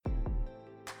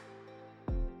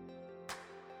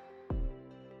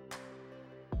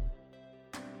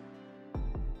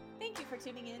for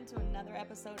tuning in to another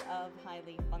episode of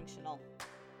Highly Functional.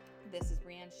 This is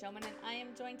Brianne Showman, and I am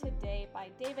joined today by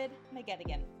David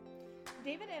McGettigan.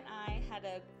 David and I had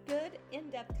a good,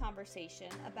 in-depth conversation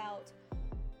about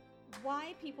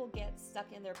why people get stuck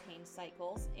in their pain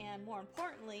cycles, and more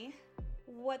importantly,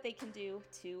 what they can do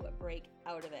to break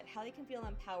out of it, how they can feel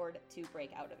empowered to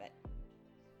break out of it.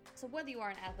 So whether you are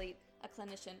an athlete, a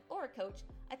clinician, or a coach,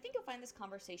 I think you'll find this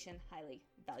conversation highly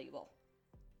valuable.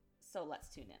 So let's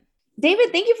tune in.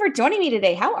 David, thank you for joining me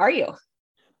today. How are you?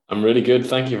 I'm really good.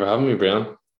 Thank you for having me,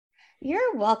 Brianne.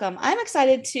 You're welcome. I'm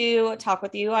excited to talk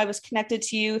with you. I was connected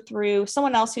to you through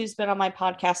someone else who's been on my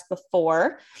podcast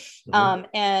before.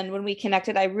 And when we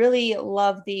connected, I really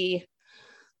love the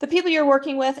people you're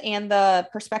working with and the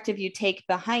perspective you take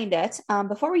behind it.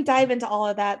 Before we dive into all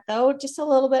of that, though, just a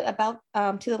little bit about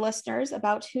to the listeners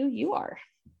about who you are.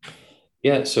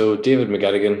 Yeah, so David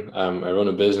McGettigan. I run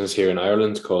a business here in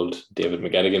Ireland called David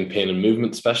McGettigan Pain and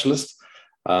Movement Specialist.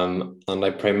 And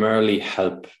I primarily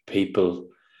help people,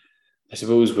 I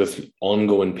suppose, with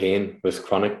ongoing pain, with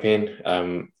chronic pain,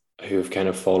 who have kind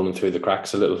of fallen through the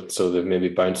cracks a little. So they've maybe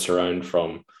bounced around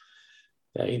from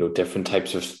different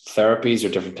types of therapies or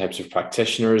different types of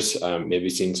practitioners, maybe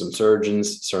seen some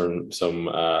surgeons, some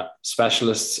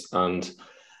specialists, and,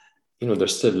 they're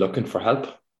still looking for help.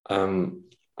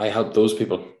 I help those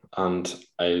people, and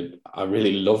I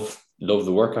really love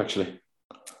the work, actually.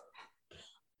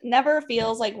 Never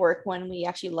feels like work when we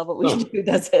actually love what we do,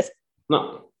 does it?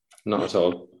 No, not at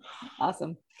all.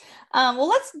 Awesome. Well,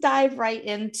 let's dive right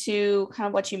into kind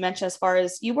of what you mentioned as far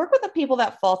as you work with the people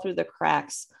that fall through the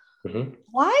cracks. Mm-hmm.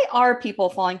 Why are people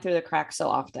falling through the cracks so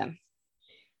often?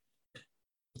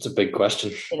 It's a big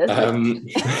question. It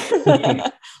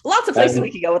is lots of places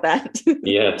we can go with that.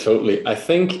 Yeah, totally. I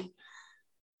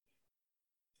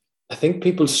think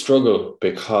people struggle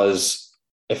because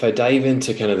if I dive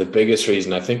into kind of the biggest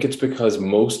reason, I think it's because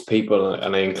most people,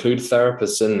 and I include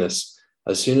therapists in this,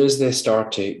 as soon as they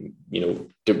start to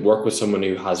work with someone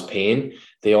who has pain,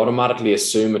 they automatically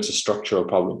assume it's a structural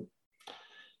problem.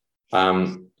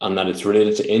 And that it's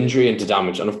related to injury and to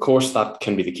damage. And of course, that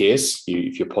can be the case.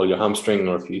 If you pull your hamstring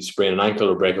or if you sprain an ankle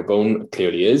or break a bone, it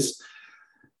clearly is.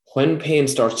 When pain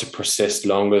starts to persist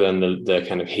longer than the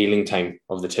kind of healing time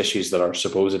of the tissues that are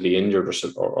supposedly injured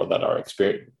or that are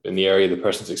in the area the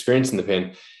person's experiencing the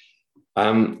pain,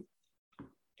 I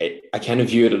kind of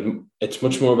view it's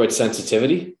much more about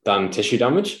sensitivity than tissue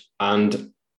damage.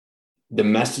 And the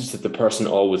message that the person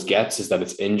always gets is that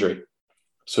it's injury.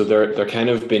 So they're kind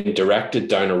of being directed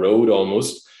down a road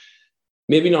almost,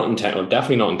 maybe not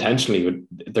definitely not intentionally, but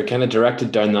they're kind of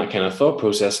directed down that kind of thought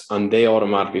process, and they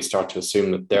automatically start to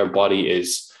assume that their body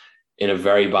is in a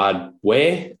very bad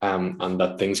way, and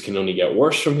that things can only get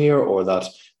worse from here, or that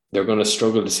they're going to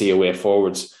struggle to see a way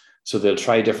forwards. So they'll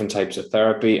try different types of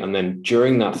therapy, and then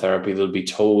during that therapy, they'll be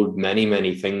told many,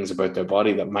 many things about their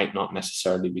body that might not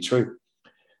necessarily be true.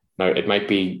 Now, it might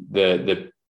be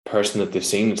the person that they've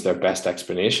seen is their best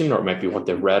explanation, or it might be what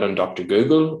they've read on Dr.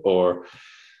 Google or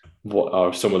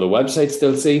some of the websites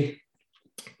they'll see.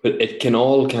 But it can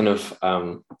all kind of,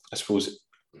 I suppose,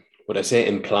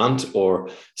 implant or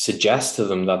suggest to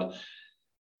them that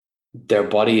their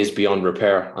body is beyond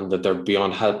repair and that they're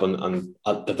beyond help, and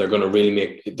that they're going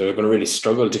to really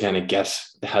struggle to kind of get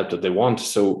the help that they want.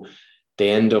 So they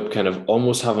end up kind of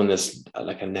almost having this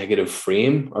like a negative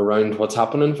frame around what's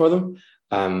happening for them.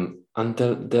 And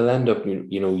they'll end up,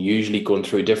 usually going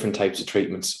through different types of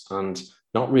treatments and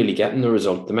not really getting the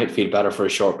result. They might feel better for a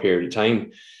short period of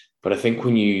time. But I think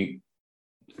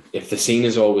if the scene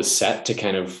is always set to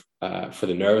kind of, for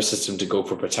the nervous system to go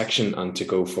for protection and to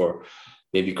go for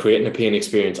maybe creating a pain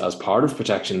experience as part of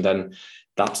protection, then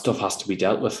that stuff has to be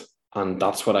dealt with. And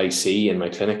that's what I see in my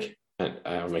clinics,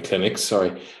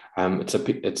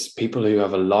 It's people who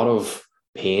have a lot of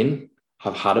pain,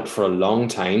 have had it for a long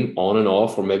time, on and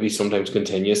off, or maybe sometimes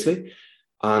continuously.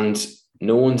 And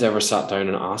no one's ever sat down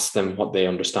and asked them what they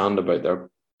understand about their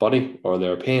body or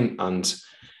their pain. And,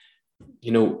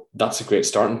 that's a great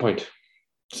starting point.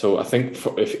 So I think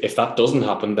if that doesn't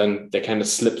happen, then they kind of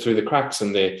slip through the cracks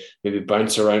and they maybe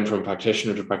bounce around from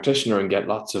practitioner to practitioner and get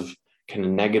lots of kind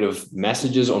of negative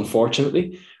messages,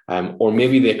 unfortunately. Or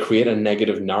maybe they create a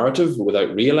negative narrative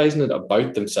without realizing it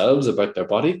about themselves, about their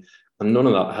body. And none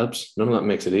of that helps. None of that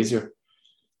makes it easier.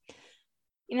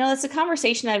 It's a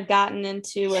conversation I've gotten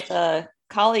into with a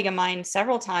colleague of mine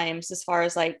several times, as far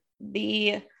as like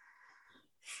the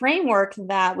framework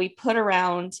that we put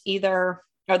around or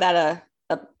that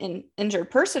an injured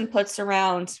person puts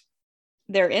around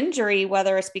their injury,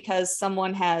 whether it's because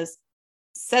someone has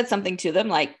said something to them.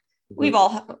 Like we've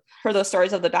all heard those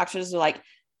stories of the doctors who are like,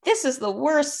 this is the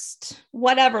worst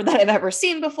whatever that I've ever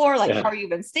seen before. Like, how are you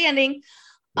even standing?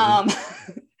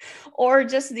 Or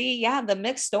just the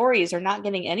mixed stories, or not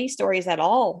getting any stories at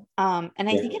all. And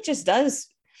I think it just does.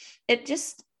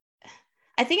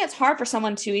 I think it's hard for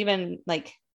someone to even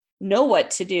like know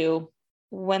what to do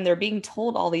when they're being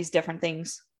told all these different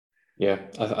things. Yeah,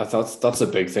 I thought that's a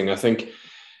big thing. I think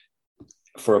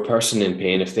for a person in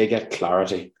pain, if they get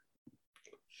clarity,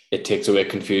 it takes away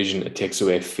confusion, it takes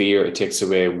away fear, it takes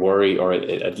away worry, or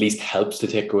it at least helps to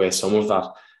take away some of that.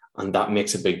 And that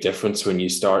makes a big difference when you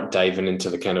start diving into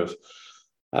the kind of,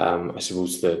 I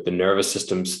suppose, the nervous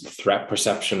systems, the threat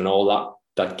perception, and all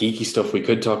that geeky stuff we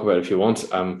could talk about if you want.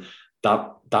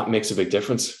 That makes a big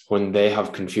difference. When they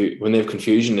have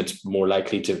confusion, it's more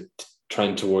likely to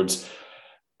trend towards,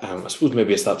 I suppose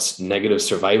maybe it's that negative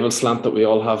survival slant that we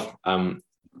all have.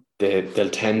 They'll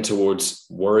tend towards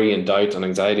worry and doubt and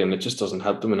anxiety, and it just doesn't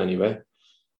help them in any way.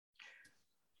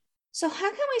 So how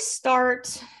can we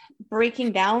start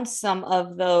breaking down some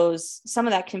of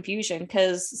that confusion?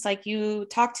 Because it's like you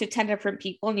talk to 10 different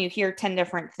people and you hear 10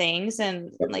 different things,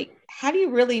 and like, how do you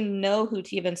really know who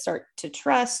to even start to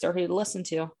trust or who to listen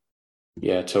to?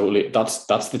 Yeah, totally. That's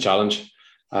the challenge.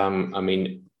 I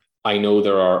mean, I know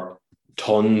there are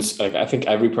tons. I think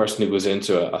every person who goes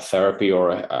into a therapy or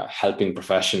a helping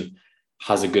profession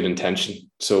has a good intention.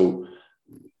 So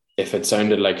if it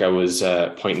sounded like I was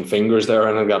pointing fingers there,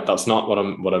 and that's not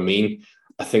what I mean.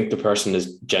 I think the person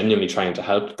is genuinely trying to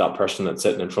help that person that's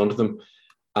sitting in front of them.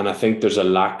 And I think there's a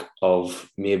lack of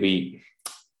maybe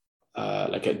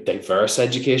like a diverse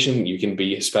education. You can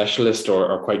be a specialist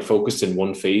or quite focused in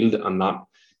one field, and that,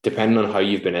 depending on how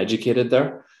you've been educated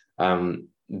there,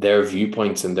 their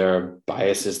viewpoints and their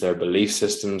biases, their belief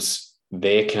systems,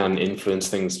 they can influence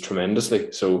things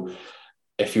tremendously. So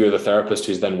if you're the therapist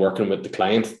who's then working with the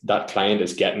client, that client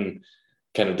is getting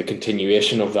kind of the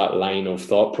continuation of that line of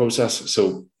thought process.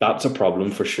 So that's a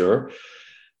problem for sure.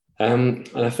 And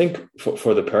I think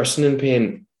for the person in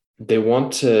pain, they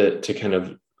want to kind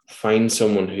of find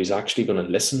someone who's actually going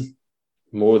to listen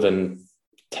more than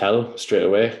tell straight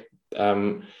away.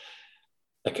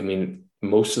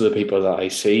 Most of the people that I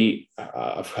see,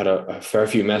 I've had a fair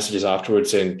few messages afterwards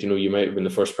saying, you might have been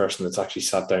the first person that's actually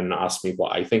sat down and asked me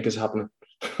what I think is happening.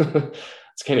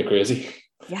 It's kind of crazy.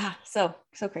 Yeah, so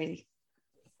crazy.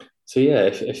 So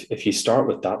yeah, if you start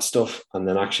with that stuff and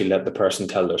then actually let the person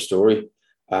tell their story,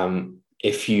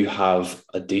 if you have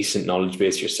a decent knowledge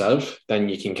base yourself, then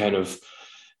you can kind of,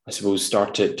 I suppose,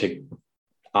 start to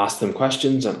ask them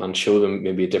questions and show them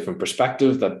maybe a different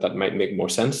perspective that might make more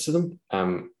sense to them.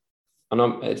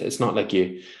 It's not like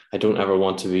I don't ever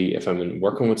want to be, if I'm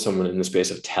working with someone, in the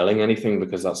space of telling anything,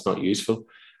 because that's not useful.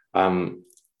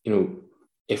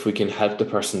 If we can help the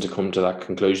person to come to that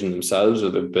conclusion themselves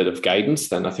with a bit of guidance,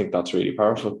 then I think that's really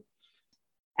powerful.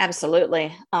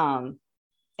 Absolutely. None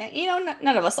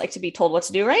of us like to be told what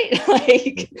to do, right?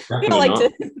 Like, we don't like to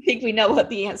think we know what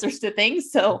the answers to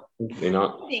things. So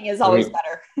thinking is always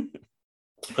better.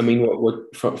 I mean,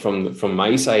 what from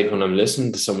my side, when I'm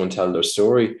listening to someone tell their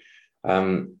story,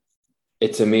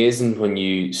 it's amazing when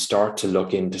you start to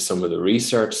look into some of the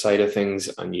research side of things,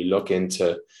 and you look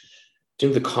into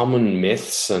the common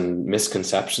myths and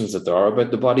misconceptions that there are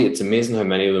about the body. It's amazing how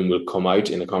many of them will come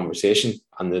out in a conversation,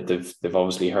 and that they've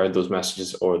obviously heard those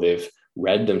messages or they've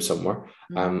read them somewhere.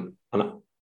 And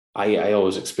I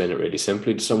always explain it really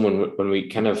simply to someone when they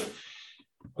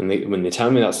tell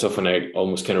me that stuff, and I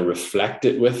almost kind of reflect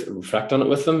on it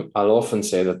with them. I'll often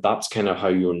say that that's kind of how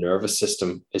your nervous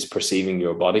system is perceiving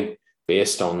your body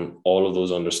based on all of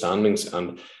those understandings.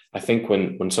 And I think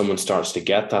when someone starts to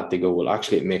get that, they go, well,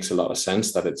 actually, it makes a lot of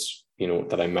sense that it's,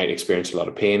 that I might experience a lot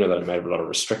of pain, or that I might have a lot of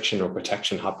restriction or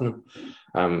protection happening.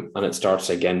 And it starts,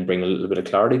 again, bring a little bit of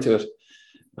clarity to it.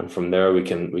 And from there, we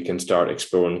can start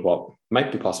exploring what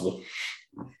might be possible.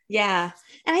 Yeah.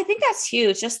 And I think that's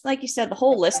huge. Just like you said, the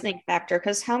whole listening factor,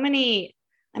 because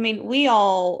we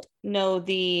all know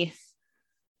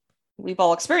we've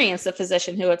all experienced a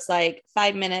physician who it's like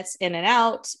 5 minutes in and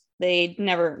out. They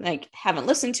never haven't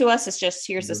listened to us. It's just,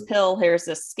 here's this pill, here's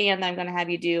this scan that I'm going to have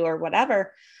you do, or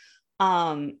whatever.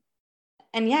 And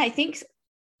yeah, I think,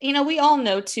 we all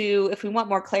know too, if we want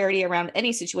more clarity around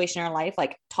any situation in our life,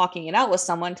 like talking it out with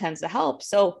someone tends to help.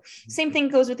 So same thing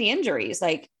goes with the injuries.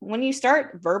 Like when you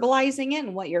start verbalizing it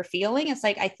and what you're feeling, it's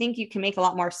like, I think you can make a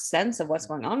lot more sense of what's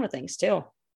going on with things too.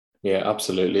 Yeah,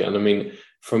 absolutely. And I mean,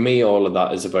 for me, all of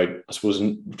that is about, I suppose,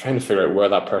 trying to figure out where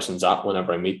that person's at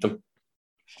whenever I meet them.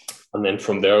 And then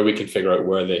from there, we can figure out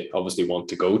where they obviously want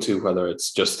to go to, whether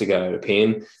it's just to get out of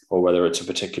pain or whether it's a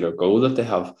particular goal that they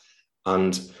have.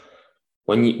 And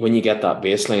when you get that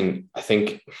baseline, I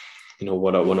think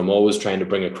what I'm always trying to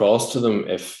bring across to them,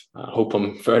 if I hope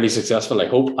I'm fairly successful, I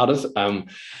hope at it,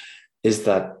 is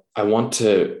that I want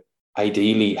to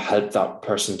ideally help that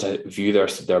person to view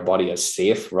their body as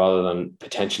safe rather than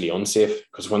potentially unsafe.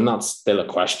 Because when that's still a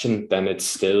question, then it's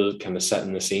still kind of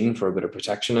setting the scene for a bit of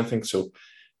protection, I think. So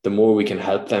the more we can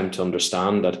help them to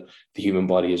understand that the human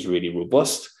body is really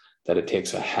robust, that it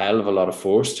takes a hell of a lot of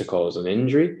force to cause an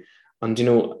injury. And,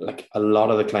 like a lot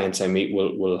of the clients I meet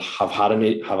will have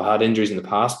had injuries in the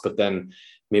past, but then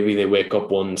maybe they wake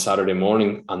up one Saturday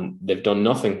morning and they've done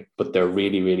nothing, but they're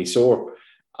really, really sore.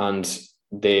 And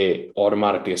they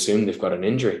automatically assume they've got an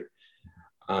injury.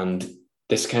 And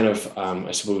this kind of,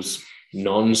 I suppose,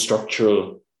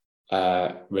 non-structural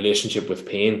relationship with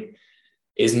pain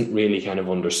isn't really kind of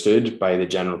understood by the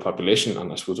general population.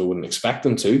 And I suppose I wouldn't expect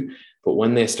them to. But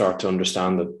when they start to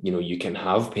understand that, you can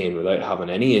have pain without having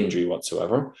any injury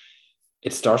whatsoever,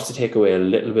 it starts to take away a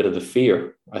little bit of the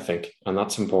fear, I think. And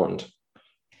that's important.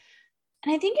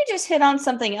 And I think you just hit on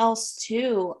something else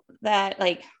too, that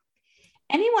like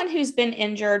anyone who's been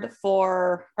injured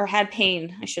or had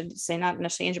pain, I should say, not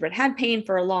necessarily injured, but had pain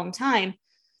for a long time,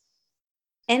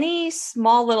 any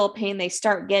small little pain they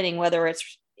start getting, whether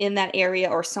it's in that area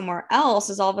or somewhere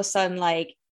else, is all of a sudden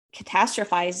like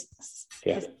catastrophized.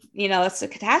 Yeah. It's a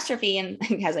catastrophe. And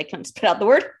as I couldn't spit out the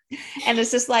word, and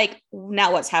it's just like,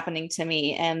 now what's happening to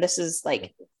me? And this is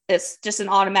like, it's just an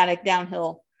automatic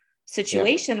downhill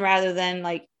situation rather than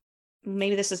like,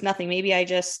 maybe this is nothing. Maybe I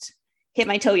just hit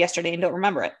my toe yesterday and don't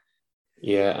remember it.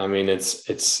 Yeah. I mean,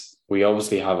 we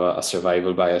obviously have a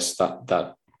survival bias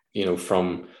that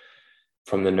from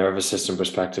the nervous system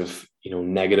perspective,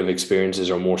 negative experiences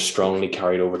are more strongly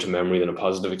carried over to memory than a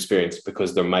positive experience,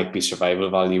 because there might be survival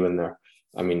value in there.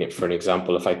 I mean, for an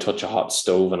example, if I touch a hot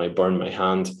stove and I burn my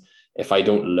hand, if I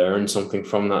don't learn something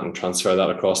from that and transfer that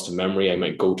across to memory, I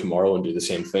might go tomorrow and do the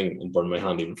same thing and burn my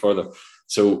hand even further.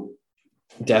 So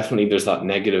definitely there's that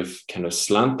negative kind of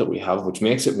slant that we have, which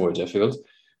makes it more difficult.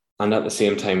 And at the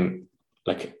same time,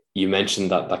 like you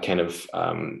mentioned, that kind of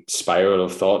spiral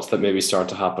of thoughts that maybe start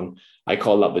to happen. I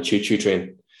call that the choo-choo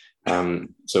train.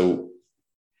 So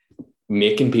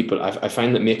making people, I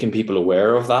find that making people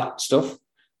aware of that stuff,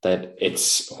 that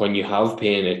it's when you have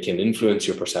pain, it can influence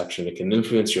your perception, it can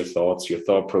influence your thoughts, your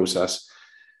thought process,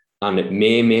 and it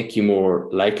may make you more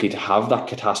likely to have that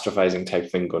catastrophizing type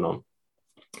thing going on.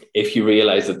 If you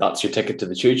realize that that's your ticket to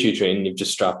the choo-choo train, you've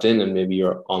just strapped in and maybe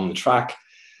you're on the track,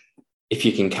 if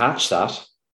you can catch that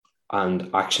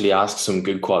and actually ask some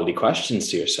good quality questions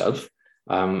to yourself,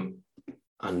 and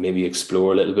maybe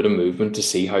explore a little bit of movement to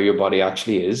see how your body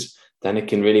actually is, then it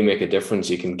can really make a difference.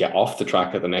 You can get off the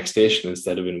track at the next station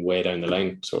instead of being way down the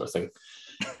line, sort of thing.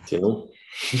 Do you know?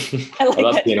 I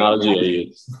like that's the analogy I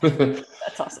use.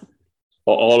 That's awesome.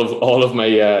 All of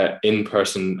my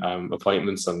in-person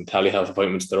appointments and telehealth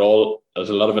appointments, there's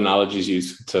a lot of analogies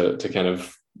used to kind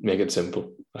of make it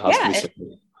simple. It has to be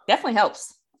simple. Definitely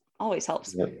helps. Always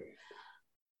helps. Yeah.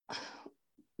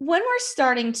 When we're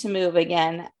starting to move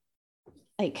again,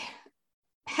 like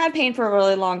had pain for a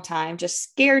really long time, just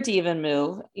scared to even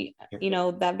move,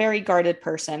 that very guarded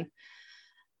person.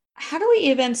 How do we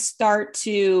even start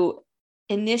to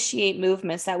initiate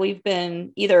movements that we've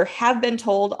have been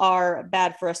told are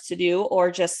bad for us to do, or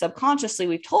just subconsciously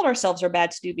we've told ourselves are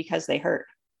bad to do because they hurt?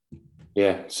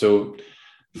 Yeah. So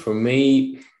for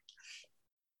me,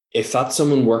 if that's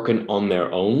someone working on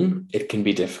their own, it can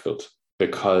be difficult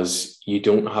because you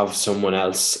don't have someone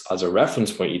else as a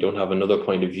reference point. You don't have another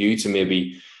point of view to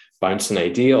maybe bounce an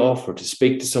idea off or to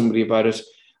speak to somebody about it.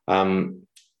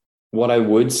 What I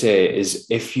would say is,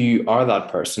 if you are that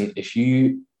person, if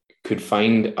you could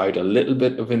find out a little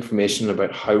bit of information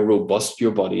about how robust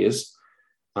your body is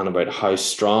and about how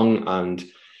strong and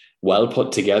well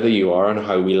put together you are and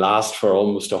how we last for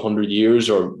almost 100 years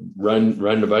or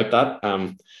round about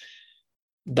that,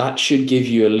 that should give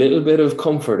you a little bit of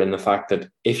comfort in the fact that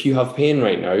if you have pain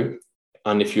right now,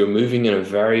 and if you're moving in a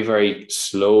very, very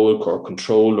slow or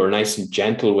controlled or nice and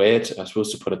gentle way, I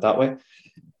suppose to put it that way,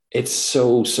 it's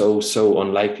so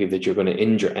unlikely that you're going to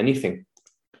injure anything.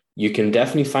 You can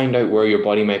definitely find out where your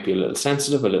body might be a little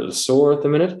sensitive, a little sore at the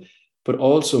minute, but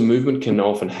also movement can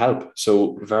often help.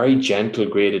 So very gentle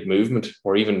graded movement,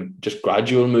 or even just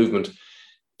gradual movement,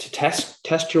 to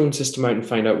test your own system out and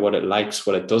find out what it likes,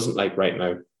 what it doesn't like right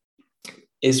now,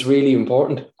 is really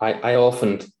important. I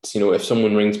often, if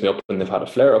someone rings me up and they've had a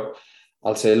flare up,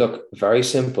 I'll say, look, very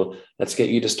simple. Let's get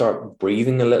you to start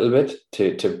breathing a little bit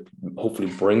to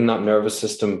hopefully bring that nervous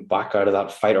system back out of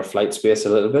that fight or flight space a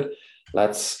little bit.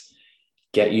 Let's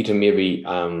get you to maybe,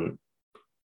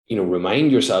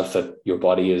 remind yourself that your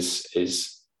body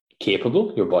is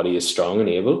capable, your body is strong and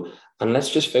able, And let's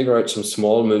just figure out some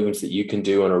small movements that you can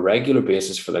do on a regular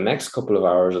basis for the next couple of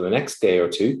hours or the next day or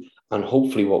two. And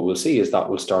hopefully what we'll see is that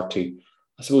will start to,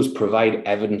 I suppose, provide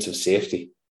evidence of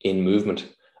safety in movement.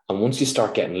 And once you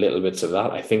start getting little bits of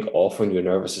that, I think often your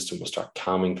nervous system will start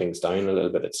calming things down a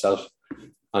little bit itself.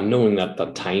 And knowing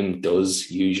that time does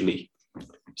usually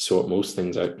sort most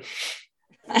things out.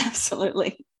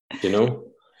 Absolutely. You know?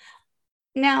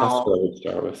 Now, that's what I would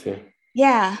start with, yeah.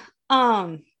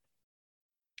 Yeah.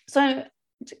 So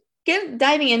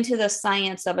diving into the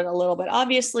science of it a little bit.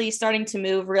 Obviously, starting to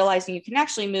move, realizing you can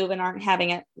actually move and aren't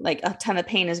having it like a ton of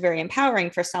pain is very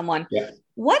empowering for someone. Yeah.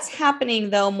 What's happening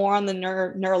though, more on the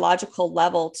neurological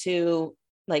level to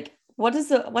like,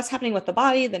 what's happening with the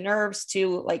body, the nerves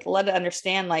to like, let it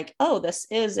understand like, oh, this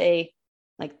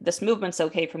movement's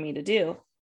okay for me to do.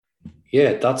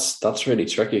 Yeah, that's really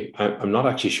tricky. I'm not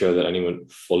actually sure that anyone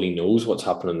fully knows what's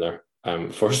happening there.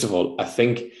 First of all, I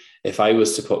think if I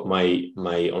was to put my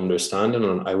understanding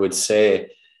on, I would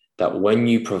say that when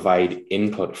you provide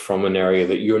input from an area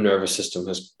that your nervous system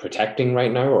is protecting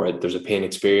right now, or there's a pain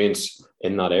experience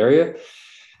in that area,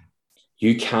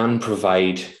 you can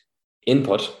provide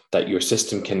input that your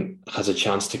system has a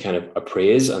chance to kind of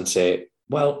appraise and say,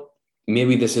 well,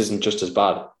 maybe this isn't just as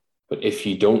bad. But if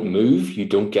you don't move, you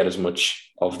don't get as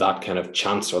much of that kind of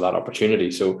chance or that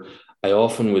opportunity. So I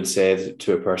often would say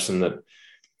to a person that,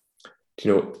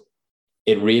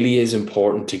 it really is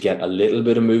important to get a little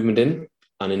bit of movement in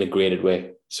and in a graded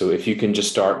way. So if you can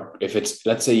just start,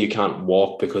 let's say you can't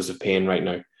walk because of pain right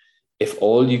now, if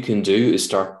all you can do is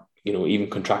start, even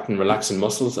contracting, relaxing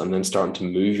muscles and then starting to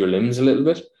move your limbs a little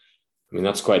bit. I mean,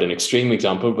 that's quite an extreme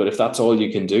example, but if that's all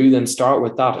you can do, then start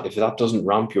with that. If that doesn't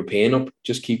ramp your pain up,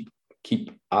 just keep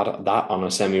at that on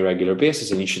a semi-regular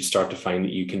basis, and you should start to find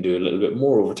that you can do a little bit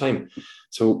more over time.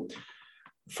 So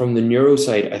from the neuro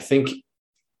side, I think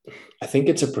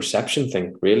it's a perception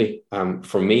thing, really.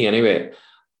 For me anyway,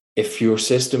 if your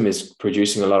system is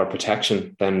producing a lot of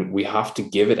protection, then we have to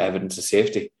give it evidence of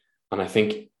safety. And I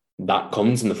think that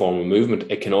comes in the form of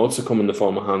movement. It can also come in the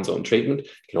form of hands-on treatment.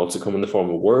 It can also come in the form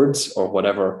of words or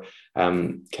whatever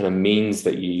kind of means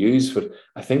that you use. But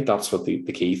I think that's what the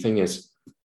key thing is.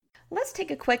 Let's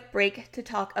take a quick break to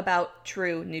talk about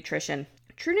True Nutrition.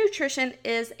 True Nutrition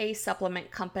is a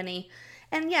supplement company.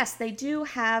 And yes, they do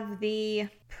have the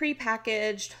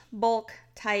prepackaged bulk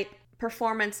type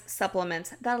performance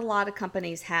supplements that a lot of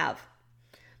companies have.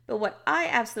 But what I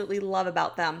absolutely love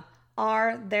about them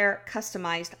are their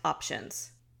customized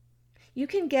options. You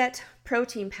can get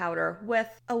protein powder with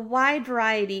a wide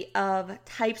variety of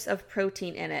types of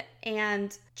protein in it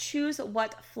and choose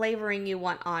what flavoring you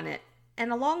want on it.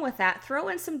 And along with that, throw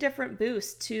in some different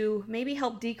boosts to maybe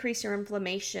help decrease your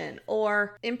inflammation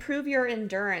or improve your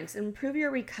endurance, improve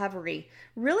your recovery.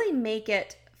 Really make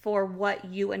it for what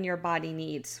you and your body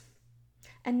needs.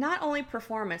 And not only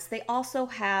performance, they also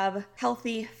have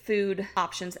healthy food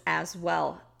options as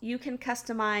well. You can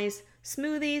customize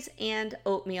smoothies and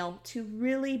oatmeal to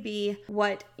really be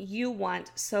what you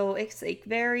want. So it's a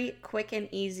very quick and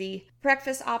easy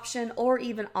breakfast option or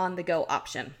even on-the-go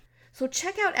option. So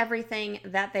check out everything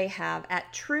that they have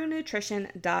at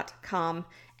truenutrition.com.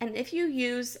 And if you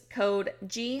use code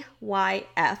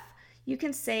GYF, you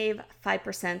can save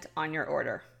 5% on your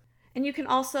order. And you can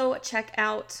also check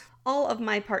out all of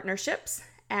my partnerships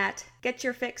at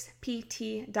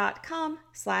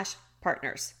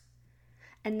getyourfixpt.com/partners.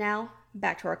 And now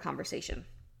back to our conversation.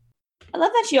 I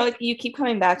love that you keep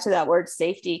coming back to that word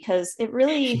safety, because it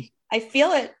really, I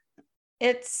feel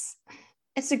it's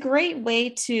a great way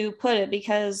to put it,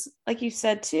 because like you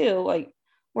said too, like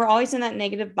we're always in that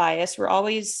negative bias. We're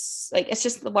always like, it's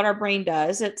just what our brain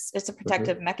does. It's a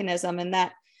protective mechanism, and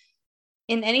that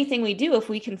in anything we do, if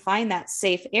we can find that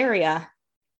safe area,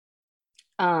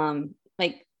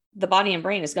 like the body and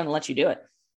brain is going to let you do it.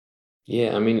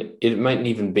 Yeah. I mean, it mightn't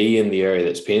even be in the area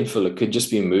that's painful. It could just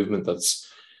be a movement that's,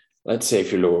 let's say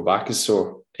if your lower back is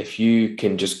sore, if you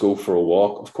can just go for a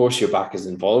walk, of course your back is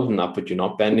involved in that, but you're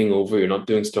not bending over, you're not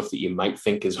doing stuff that you might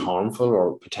think is harmful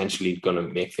or potentially going to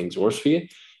make things worse for you.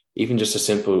 Even just a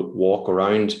simple walk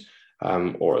around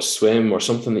or a swim or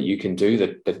something that you can do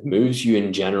that moves you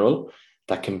in general,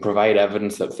 that can provide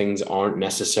evidence that things aren't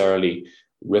necessarily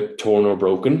ripped, torn or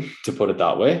broken, to put it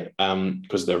that way,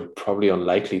 because they're probably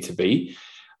unlikely to be.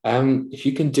 If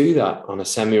you can do that on a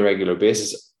semi-regular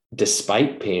basis,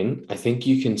 despite pain, I think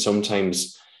you can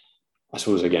sometimes, I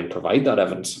suppose, again, provide that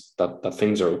evidence that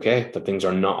things are okay, that things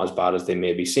are not as bad as they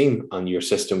may seem, and your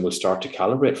system will start to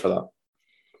calibrate for that.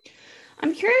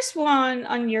 I'm curious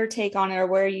on your take on it, or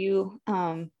where you,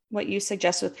 what you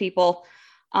suggest with people.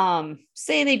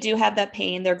 Say they do have that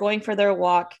pain, they're going for their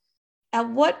walk. at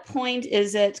what point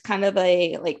is it kind of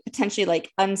a like potentially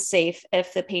like unsafe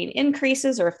if the pain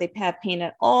increases or if they have pain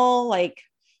at all? Like,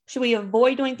 should we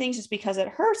avoid doing things just because it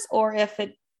hurts, or if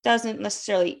it doesn't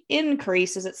necessarily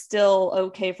increase, is it still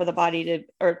okay for the body to,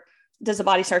 or does the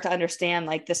body start to understand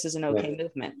like this is an okay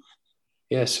movement?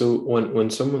 Yeah. So when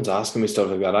someone's asking me stuff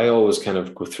like that, I always kind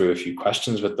of go through a few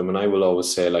questions with them, and I will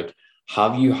always say, like,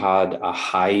 have you had a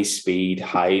high speed,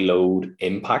 high load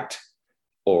impact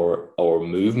or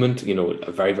movement,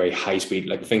 a very, very high speed,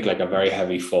 like think like a very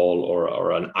heavy fall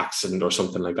or an accident or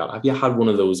something like that? Have you had one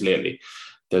of those lately?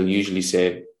 They'll usually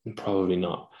say, probably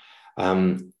not.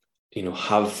 If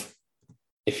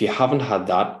you haven't had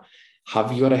that,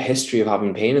 have you got a history of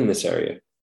having pain in this area?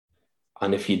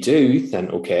 And if you do, then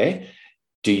okay,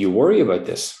 do you worry about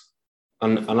this?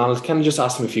 And I'll kind of just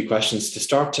ask them a few questions to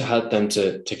start to help them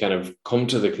to kind of come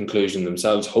to the conclusion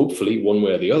themselves, hopefully one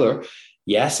way or the other.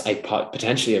 Yes, I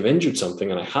potentially have injured something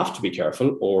and I have to be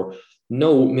careful, or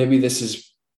no, maybe this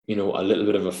is, a little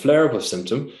bit of a flare-up of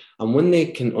symptom. And when they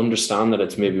can understand that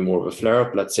it's maybe more of a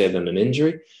flare-up, let's say, than an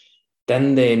injury,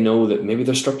 then they know that maybe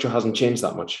their structure hasn't changed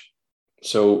that much.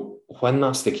 So when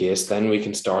that's the case, then we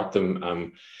can start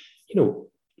them,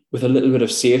 with a little bit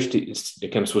of safety. It's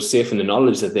kind of safe in the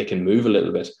knowledge that they can move a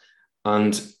little bit.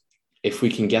 And if we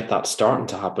can get that starting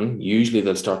to happen, usually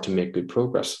they'll start to make good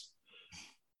progress.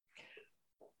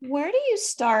 Where do you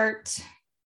start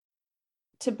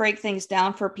to break things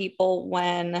down for people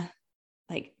when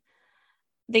like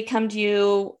they come to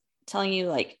you telling you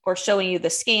like, or showing you the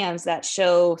scans that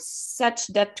show such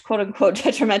quote unquote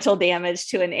detrimental damage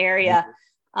to an area?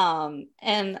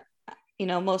 And,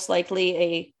 most likely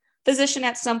a physician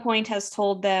at some point has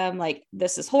told them like,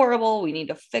 this is horrible, we need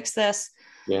to fix this.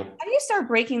 Yeah. How do you start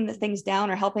breaking the things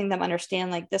down or helping them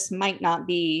understand like this might not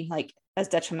be like as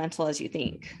detrimental as you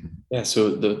think? Yeah.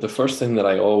 So the first thing that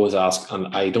I always ask,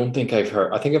 and I don't think I've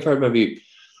heard, I think I've heard maybe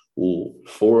 4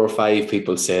 or 5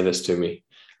 people say this to me.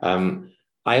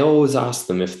 I always ask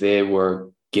them if they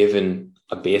were given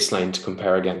a baseline to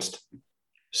compare against.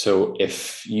 So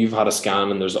if you've had a scan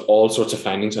and there's all sorts of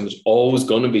findings, and there's always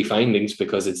going to be findings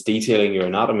because it's detailing your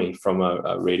anatomy from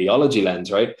a radiology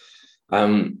lens, right?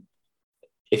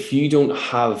 If you don't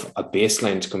have a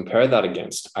baseline to compare that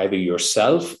against, either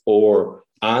yourself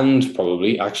and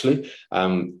probably actually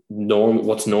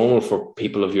what's normal for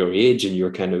people of your age and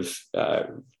your kind of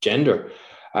gender,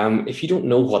 if you don't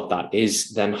know what that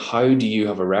is, then how do you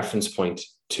have a reference point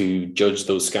to judge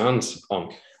those scans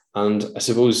on? And I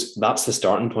suppose that's the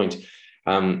starting point.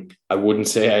 I wouldn't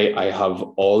say I have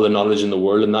all the knowledge in the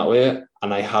world in that way,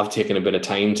 and I have taken a bit of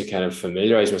time to kind of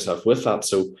familiarize myself with that.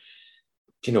 So,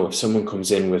 if someone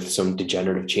comes in with some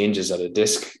degenerative changes at a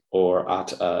disc or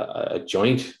at a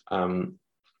joint, and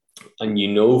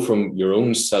from your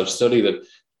own self-study that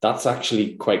that's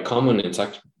actually quite common. It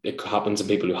happens to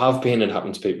people who have pain, and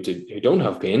happens to people who don't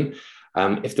have pain.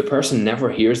 If the person never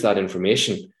hears that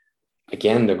information,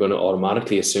 again, they're going to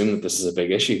automatically assume that this is a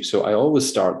big issue. So I always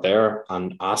start there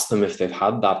and ask them if they've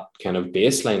had that kind of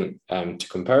baseline to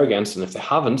compare against. And if they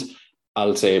haven't,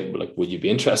 I'll say, like, would you be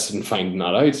interested in finding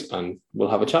that out? And we'll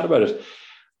have a chat about it.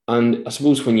 And I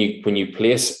suppose when you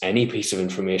place any piece of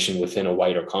information within a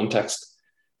wider context,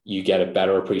 you get a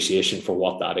better appreciation for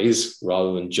what that is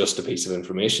rather than just a piece of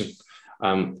information.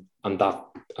 And that,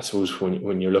 I suppose,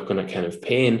 when you're looking at kind of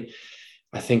pain,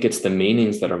 I think it's the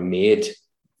meanings that are made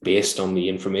based on the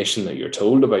information that you're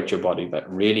told about your body that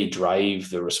really drive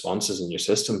the responses in your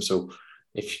system. So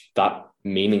if that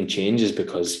meaning changes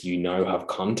because you now have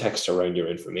context around your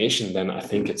information, then I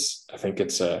think it's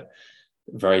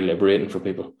very liberating for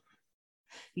people.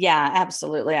 Yeah,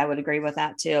 absolutely. I would agree with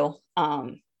that too.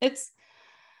 It's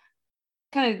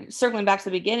kind of circling back to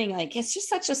the beginning, like it's just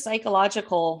such a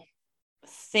psychological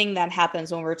thing that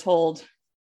happens when we're told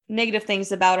negative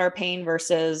things about our pain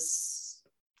versus,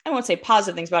 I won't say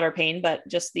positive things about our pain, but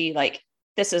just the like,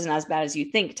 this isn't as bad as you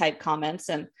think type comments.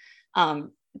 And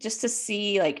just to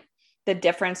see like the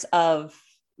difference of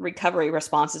recovery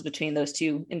responses between those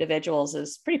two individuals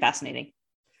is pretty fascinating.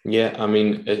 Yeah, I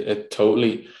mean, it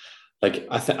totally, like,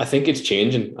 I think it's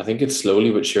changing. I think it's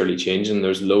slowly but surely changing.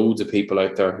 There's loads of people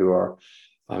out there who are,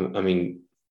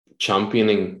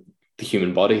 championing the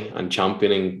human body and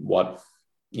championing what,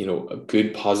 a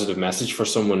good positive message for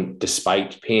someone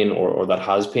despite pain or that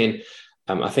has pain.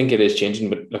 I think it is changing,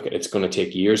 but look, it's going to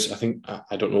take years. I think,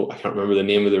 I don't know, I can't remember the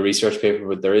name of the research paper,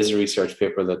 but there is a research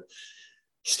paper that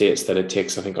states that it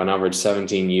takes, I think, on average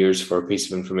 17 years for a piece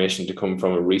of information to come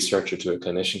from a researcher to a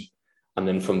clinician. And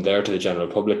then from there to the general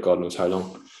public, God knows how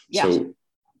long. Yeah. So,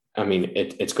 I mean,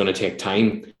 it's going to take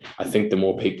time. I think the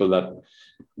more people that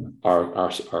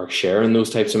are sharing those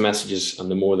types of messages, and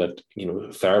the more that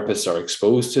therapists are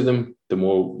exposed to them, the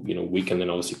more we can then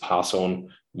obviously pass on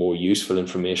more useful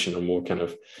information, or more kind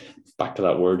of, back to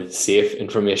that word, safe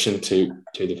information to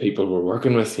the people we're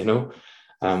working with. It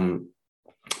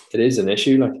is an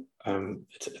issue.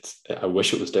 It's I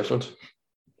wish it was different.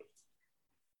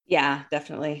 Yeah,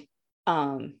 definitely.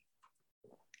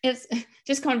 It's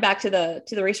just coming back to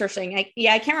the research thing. I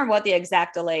can't remember what the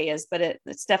exact delay is, but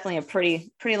it's definitely a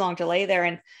pretty long delay there.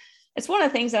 And it's one of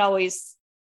the things that always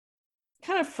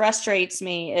kind of frustrates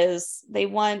me is they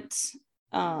want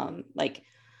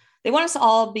they want us to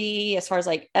all be, as far as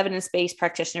like evidence-based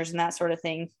practitioners and that sort of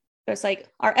thing. But it's like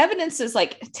our evidence is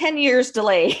like 10 years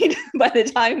delayed by the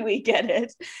time we get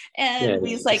it. And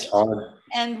it's hard.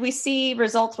 And we see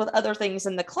results with other things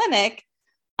in the clinic.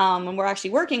 When we're actually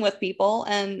working with people,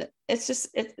 and it's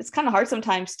kind of hard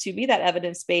sometimes to be that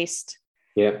evidence-based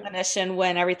clinician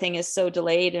when everything is so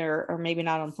delayed or maybe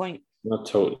not on point. Not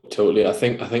totally. I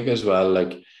think as well,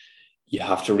 like, you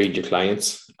have to read your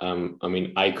clients. I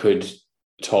mean, I could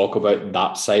talk about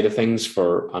that side of things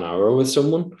for an hour with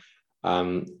someone,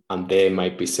 and they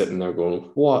might be sitting there going,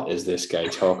 "What is this guy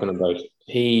talking about?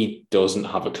 He doesn't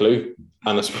have a clue."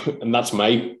 And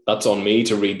that's on me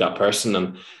to read that person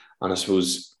and I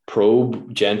suppose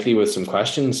probe gently with some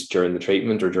questions during the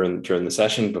treatment or during the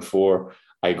session before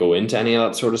I go into any of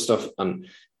that sort of stuff. And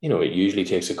it usually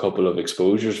takes a couple of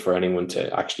exposures for anyone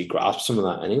to actually grasp some of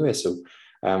that anyway. So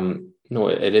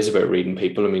it is about reading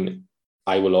people. I mean,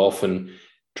 I will often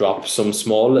drop some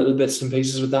small little bits and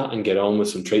pieces with that and get on with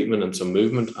some treatment and some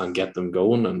movement and get them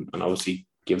going, and obviously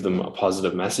give them a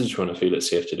positive message when I feel it's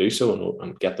safe to do so,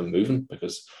 and get them moving,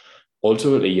 because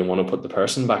ultimately you want to put the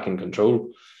person back in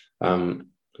control.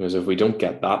 Because if we don't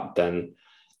get that, then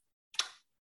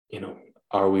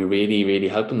are we really, really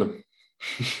helping them?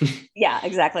 Yeah,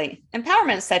 exactly.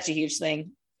 Empowerment is such a huge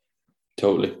thing.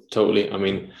 Totally. I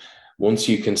mean, once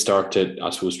you can start to, I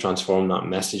suppose, transform that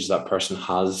message that person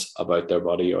has about their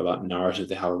body, or that narrative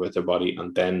they have about their body,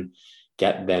 and then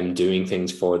get them doing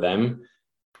things for them,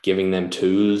 giving them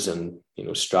tools and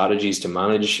strategies to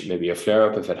manage maybe a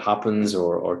flare-up if it happens,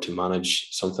 or to manage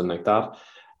something like that.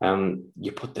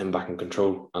 You put them back in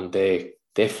control, and they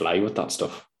fly with that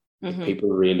stuff. Mm-hmm. People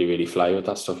really, really fly with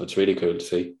that stuff. It's really cool to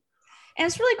see. And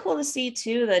it's really cool to see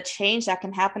too, the change that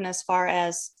can happen as far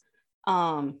as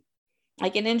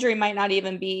like an injury might not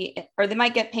even be, or they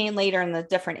might get pain later in the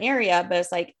different area, but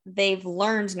it's like they've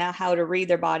learned now how to read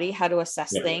their body, how to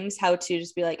assess things, how to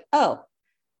just be like, oh,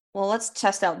 well, let's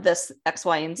test out this X,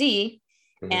 Y, and Z.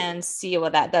 Mm-hmm. And see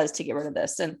what that does to get rid of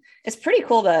this. And it's pretty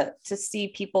cool to see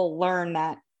people learn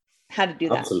that, how to do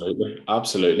that.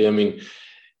 Absolutely. I mean,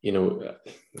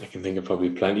 I can think of probably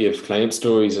plenty of client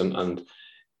stories, and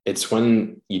it's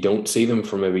when you don't see them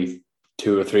for maybe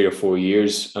 2 or 3 or 4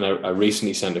 years. And I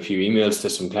recently sent a few emails to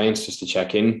some clients just to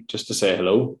check in, just to say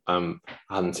hello. I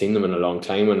hadn't seen them in a long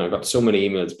time, and I got so many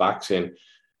emails back saying,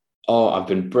 "Oh, I've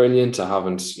been brilliant. I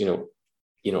haven't,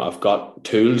 I've got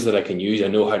tools that I can use. I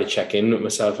know how to check in with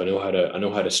myself. I know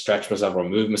how to stretch myself or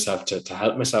move myself to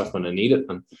help myself when I need it."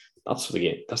 And that's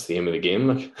the aim of the game.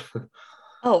 Like,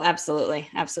 oh, absolutely.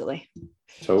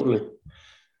 Totally.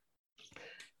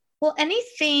 Well,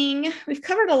 we've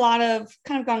covered gone a lot of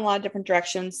different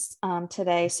directions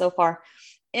today so far.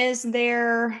 Is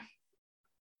there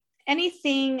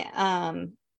anything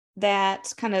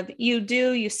that kind of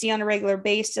you see on a regular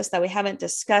basis that we haven't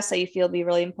discussed that you feel would be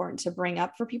really important to bring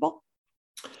up for people?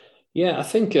 Yeah, I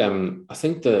think the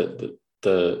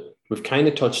we've kind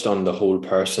of touched on the whole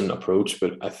person approach,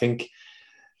 but I think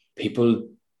people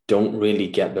don't really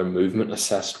get their movement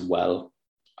assessed well.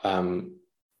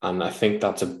 And I think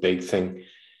that's a big thing.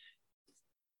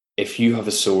 If you have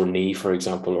a sore knee, for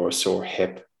example, or a sore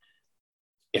hip,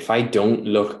 if I don't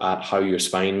look at how your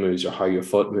spine moves, or how your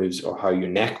foot moves, or how your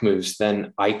neck moves,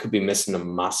 then I could be missing a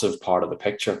massive part of the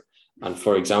picture. And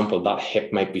for example, that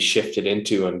hip might be shifted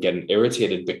into and getting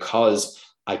irritated because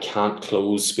I can't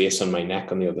close space on my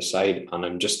neck on the other side, and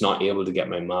I'm just not able to get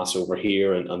my mass over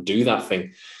here and do that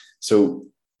thing. So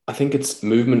I think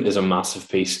movement is a massive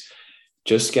piece.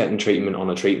 Just getting treatment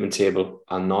on a treatment table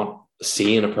and not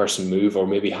seeing a person move, or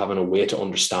maybe having a way to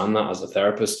understand that as a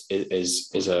therapist,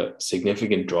 is a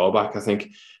significant drawback, I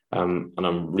think. And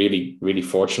I'm really, really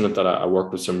fortunate that I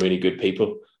work with some really good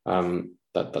people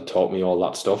that taught me all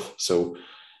that stuff. So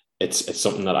it's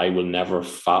something that I will never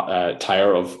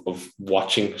tire of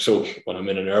watching. So when I'm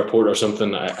in an airport or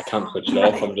something, I can't switch it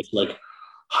off. I'm just like,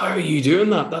 how are you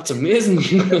doing that? That's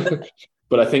amazing.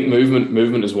 But I think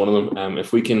movement is one of them.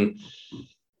 If we can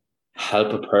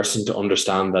help a person to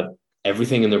understand that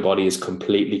everything in their body is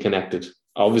completely connected,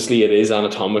 obviously it is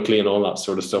anatomically and all that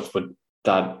sort of stuff, but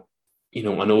that,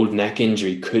 an old neck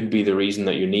injury could be the reason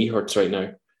that your knee hurts right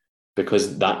now,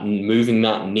 because that moving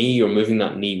that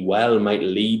knee well might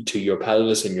lead to your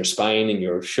pelvis and your spine and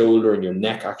your shoulder and your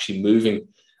neck actually moving.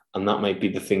 And that might be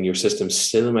the thing your system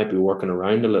still might be working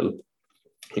around a little.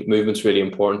 I think movement's really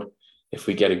important. If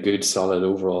we get a good, solid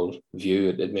overall view,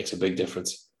 it makes a big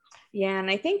difference. Yeah. And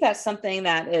I think that's something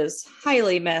that is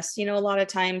highly missed. A lot of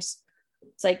times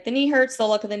it's like the knee hurts, they'll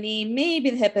look at the knee, maybe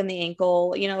the hip and the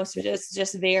ankle, so it's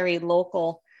just very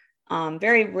local.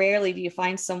 Very rarely do you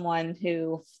find someone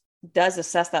who does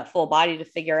assess that full body to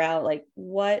figure out like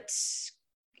what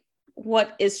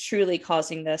is truly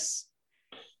causing this.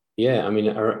 Yeah. I mean,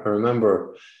 I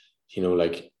remember,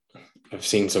 like I've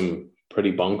seen some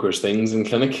pretty bonkers things in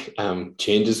clinic,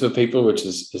 changes with people, which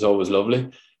is always lovely.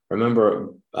 I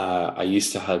remember I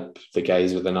used to help the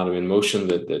guys with anatomy in motion,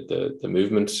 the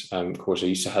movement course. I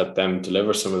used to help them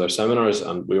deliver some of their seminars,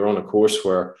 and we were on a course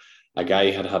where a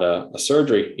guy had a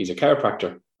surgery. He's a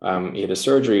chiropractor. He had a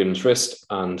surgery in his wrist,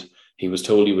 and he was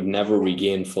told he would never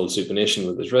regain full supination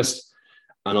with his wrist.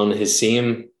 And on his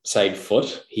same side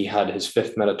foot, he had his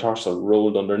fifth metatarsal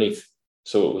rolled underneath.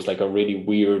 So it was like a really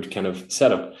weird kind of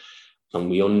setup. And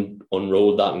we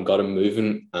unrolled that and got him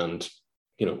moving and,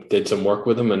 did some work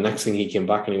with him. And next thing he came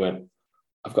back and he went,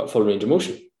 I've got full range of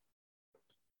motion.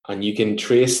 And you can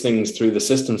trace things through the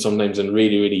system sometimes in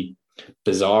really, really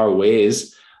bizarre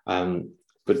ways. But,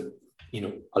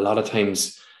 a lot of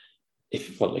times,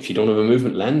 if you don't have a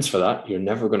movement lens for that, you're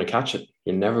never going to catch it.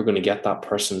 You're never going to get that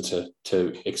person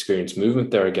to experience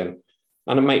movement there again.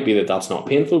 And it might be that that's not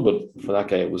painful, but for that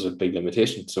guy, it was a big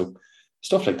limitation. So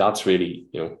stuff like that's really,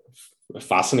 it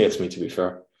fascinates me, to be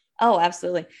fair. Oh,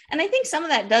 absolutely. And I think some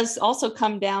of that does also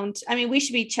come down to, we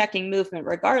should be checking movement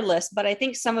regardless, but I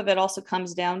think some of it also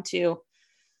comes down to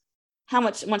how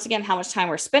much time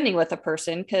we're spending with a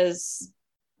person. Because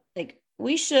like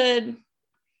we should,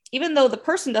 even though the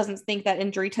person doesn't think that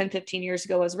injury 10, 15 years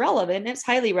ago was relevant, it's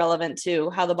highly relevant to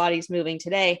how the body's moving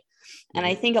today. And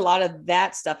I think a lot of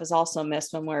that stuff is also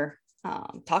missed when we're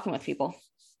talking with people.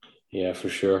 Yeah, for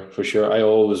sure. I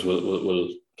always will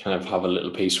kind of have a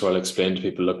little piece where I'll explain to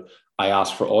people, look, I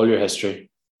ask for all your history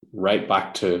right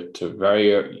back to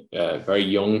very, very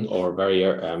young or very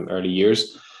early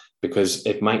years, because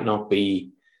it might not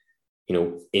be,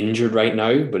 injured right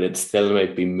now, but it still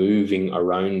might be moving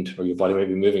around, or your body might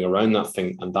be moving around that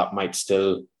thing. And that might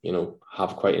still,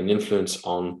 have quite an influence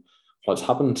on what's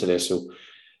happening today. So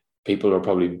people are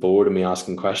probably bored of me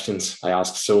asking questions. I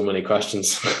ask so many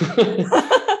questions,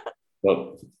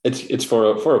 but it's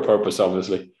for a purpose,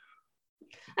 obviously.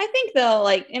 I think though,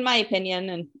 like in my opinion,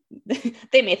 and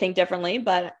they may think differently,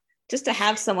 but just to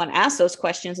have someone ask those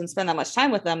questions and spend that much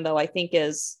time with them, though, I think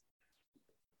is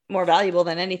more valuable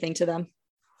than anything to them.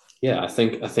 Yeah, I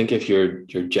think if you're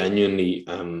genuinely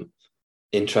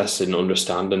interested in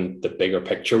understanding the bigger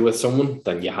picture with someone,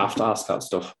 then you have to ask that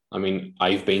stuff. I mean,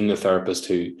 I've been the therapist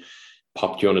who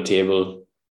popped you on a table,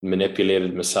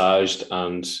 manipulated, massaged,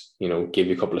 and gave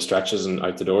you a couple of stretches and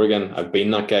out the door again. I've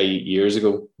been that guy years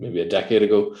ago, maybe a decade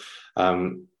ago,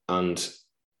 and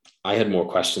I had more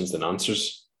questions than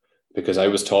answers, because I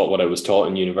was taught what I was taught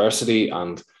in university,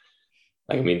 and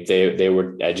they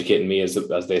were educating me as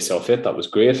they saw fit. That was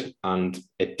great, and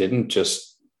it didn't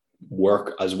just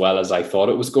work as well as I thought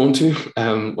it was going to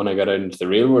when I got out into the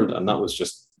real world, and that was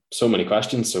just so many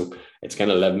questions. So it's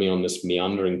kind of led me on this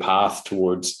meandering path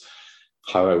towards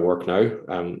how I work now.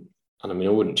 And I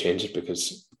wouldn't change it,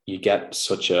 because you get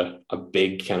such a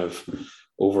big kind of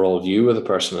overall view of the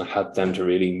person and help them to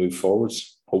really move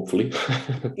forwards, hopefully.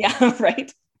 Yeah,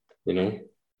 right.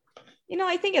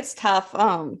 I think it's tough.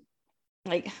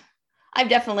 I've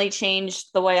definitely changed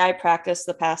the way I practice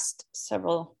the past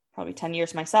several, probably 10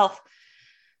 years myself.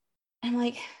 I'm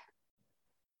like,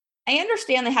 I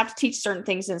understand they have to teach certain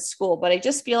things in school, but I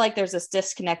just feel like there's this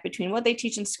disconnect between what they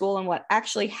teach in school and what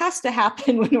actually has to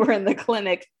happen when we're in the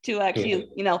clinic to actually,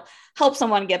 help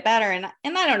someone get better. And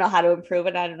I don't know how to improve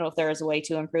it. I don't know if there is a way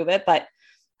to improve it, but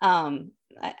I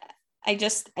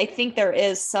think there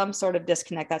is some sort of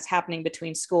disconnect that's happening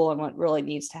between school and what really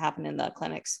needs to happen in the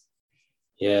clinics.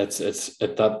 Yeah, that's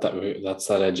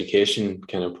that education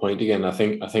kind of point again. I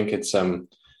think it's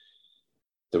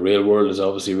the real world is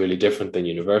obviously really different than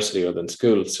university or than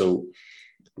school. So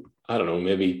I don't know,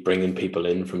 maybe bringing people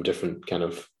in from different kind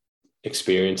of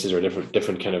experiences or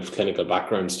different kind of clinical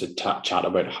backgrounds to chat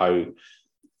about how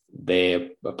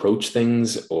they approach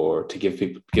things, or to give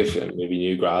maybe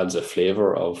new grads a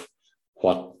flavor of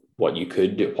what you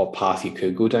could do, what path you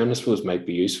could go down, I suppose, might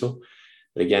be useful.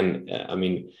 But again,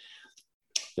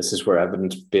 this is where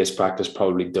evidence-based practice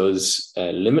probably does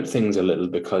limit things a little,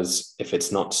 because if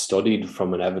it's not studied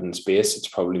from an evidence base, it's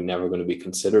probably never going to be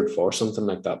considered for something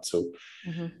like that. So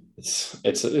it's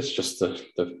just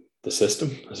the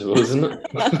system, I suppose, isn't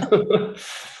it?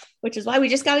 Which is why we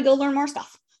just got to go learn more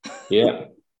stuff. Yeah,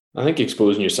 I think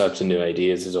exposing yourself to new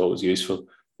ideas is always useful,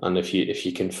 and if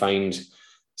you can find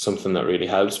something that really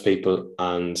helps people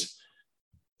and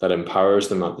that empowers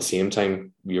them at the same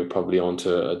time, you're probably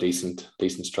onto a decent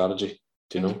strategy,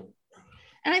 do you know?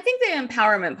 And I think the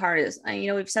empowerment part is,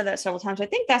 we've said that several times. I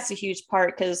think that's a huge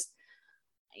part, because,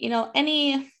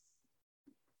 any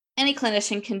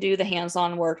clinician can do the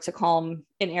hands-on work to calm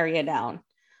an area down.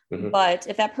 But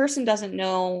if that person doesn't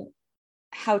know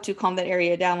how to calm that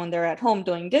area down when they're at home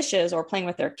doing dishes or playing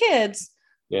with their kids,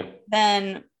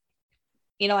 then,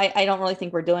 I don't really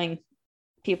think we're doing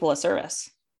people a service.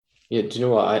 Yeah, do you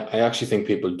know what? I actually think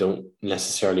people don't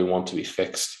necessarily want to be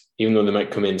fixed, even though they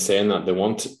might come in saying that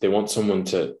they want someone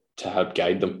to help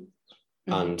guide them.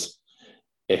 And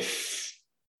if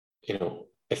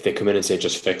they come in and say,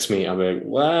 just fix me, I'm like,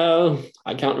 well,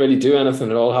 I can't really do anything.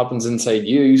 It all happens inside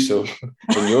you. So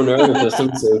in your nervous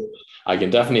system, so I can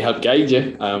definitely help guide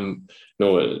you. I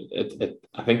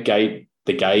think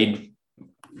the guide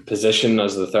position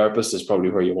as the therapist is probably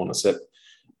where you want to sit.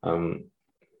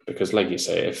 Because like you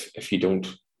say, if you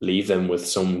don't leave them with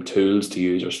some tools to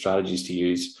use or strategies to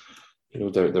use,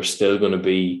 they're still going to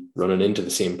be running into the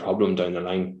same problem down the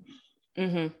line.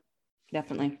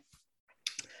 Definitely.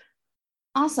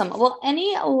 Awesome. Well,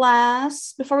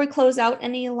 before we close out,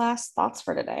 any last thoughts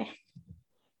for today?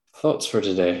 Thoughts for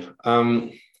today.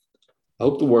 I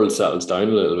hope the world settles down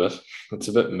a little bit. It's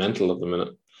a bit mental at the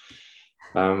minute.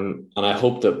 And I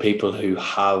hope that people who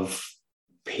have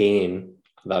pain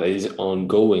that is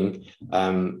ongoing,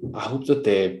 I hope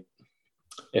that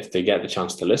if they get the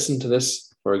chance to listen to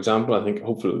this, for example, I think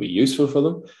hopefully it will be useful for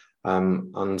them,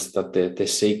 and that they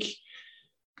seek,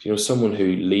 someone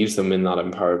who leaves them in that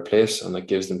empowered place and that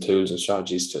gives them tools and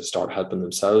strategies to start helping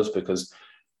themselves. Because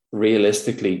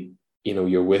realistically,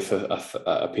 you're with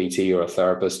a PT or a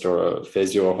therapist or a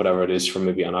physio or whatever it is for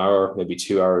maybe an hour, maybe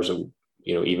 2 hours,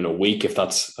 even a week, I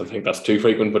think that's too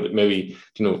frequent, but maybe,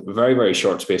 a very, very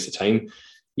short space of time.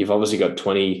 You've obviously got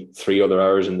 23 other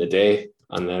hours in the day,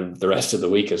 and then the rest of the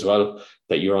week as well,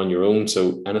 that you're on your own.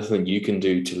 So anything you can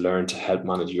do to learn to help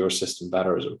manage your system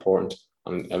better is important.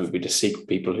 And it would be to seek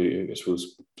people who, I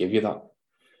suppose, give you that.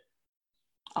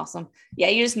 Awesome. Yeah,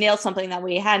 you just nailed something that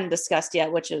we hadn't discussed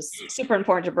yet, which is super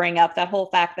important to bring up. That whole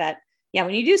fact that,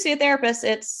 when you do see a therapist,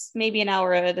 it's maybe an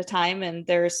hour at a time, and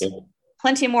there's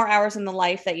plenty more hours in the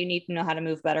life that you need to know how to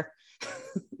move better.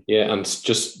 Yeah, and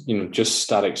just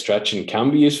static stretching can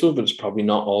be useful, but it's probably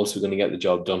not also going to get the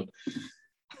job done.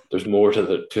 There's more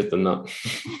to it than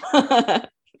that.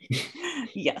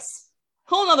 Yes.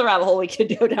 Whole nother rabbit hole we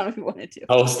could go down if we wanted to.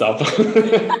 Oh, stop.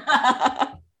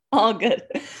 All good.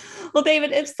 Well,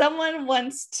 David, if someone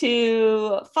wants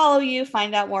to follow you,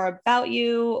 find out more about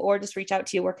you, or just reach out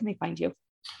to you, where can they find you?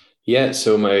 Yeah,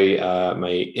 so my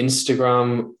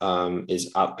Instagram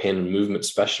is at Pain and Movement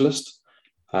Specialist.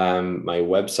 My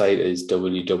website is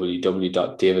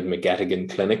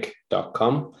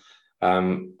www.davidmcgettiganclinic.com.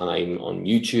 And I'm on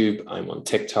YouTube, I'm on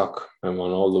TikTok, I'm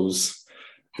on all those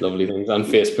lovely things, on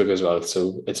Facebook as well.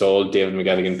 So it's all David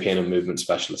McGettigan, Pain and Movement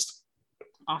Specialist.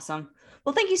 Awesome.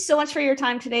 Well, thank you so much for your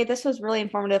time today. This was really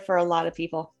informative for a lot of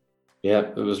people.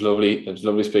 Yeah, it was lovely. It was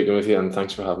lovely speaking with you, and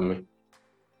thanks for having me.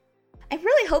 I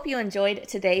really hope you enjoyed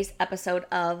today's episode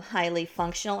of Highly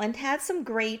Functional and had some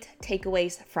great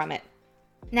takeaways from it.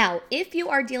 Now, if you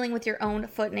are dealing with your own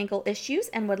foot and ankle issues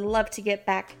and would love to get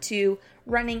back to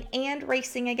running and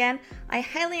racing again, I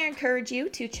highly encourage you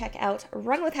to check out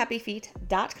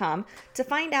runwithhappyfeet.com to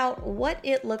find out what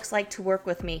it looks like to work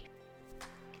with me.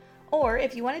 Or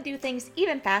if you want to do things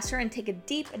even faster and take a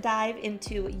deep dive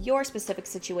into your specific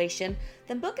situation,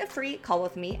 then book a free call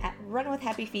with me at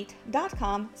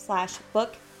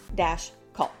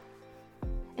runwithhappyfeet.com/book-call.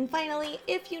 And finally,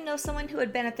 if you know someone who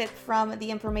would benefit from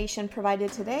the information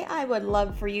provided today, I would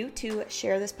love for you to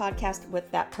share this podcast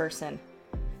with that person.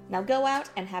 Now go out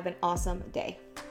and have an awesome day.